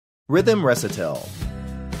Rhythm Resitel,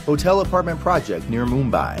 hotel apartment project near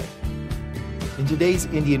Mumbai. In today's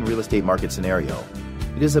Indian real estate market scenario,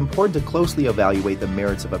 it is important to closely evaluate the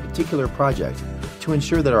merits of a particular project to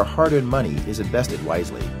ensure that our hard-earned money is invested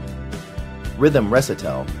wisely. Rhythm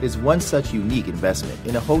Resitel is one such unique investment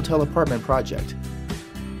in a hotel apartment project,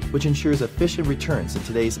 which ensures efficient returns in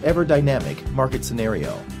today's ever-dynamic market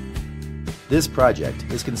scenario. This project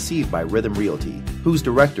is conceived by Rhythm Realty, whose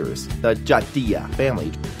directors, the Jatia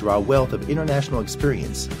family, draw a wealth of international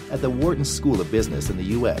experience at the Wharton School of Business in the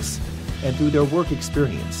U.S. and through their work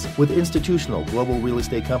experience with institutional global real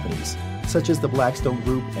estate companies such as the Blackstone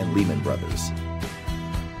Group and Lehman Brothers.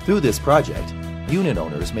 Through this project, unit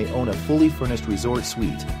owners may own a fully furnished resort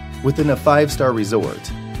suite within a 5-star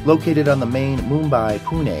resort located on the main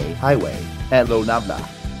Mumbai-Pune highway at Lonavla.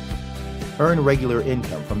 Earn regular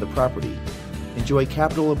income from the property, enjoy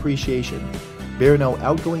capital appreciation, bear no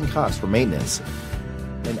outgoing costs for maintenance,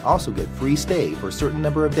 and also get free stay for a certain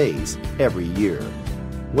number of days every year.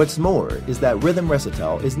 What's more is that Rhythm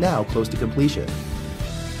Resitel is now close to completion.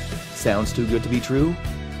 Sounds too good to be true?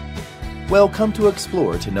 Well, come to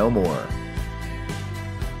explore to know more.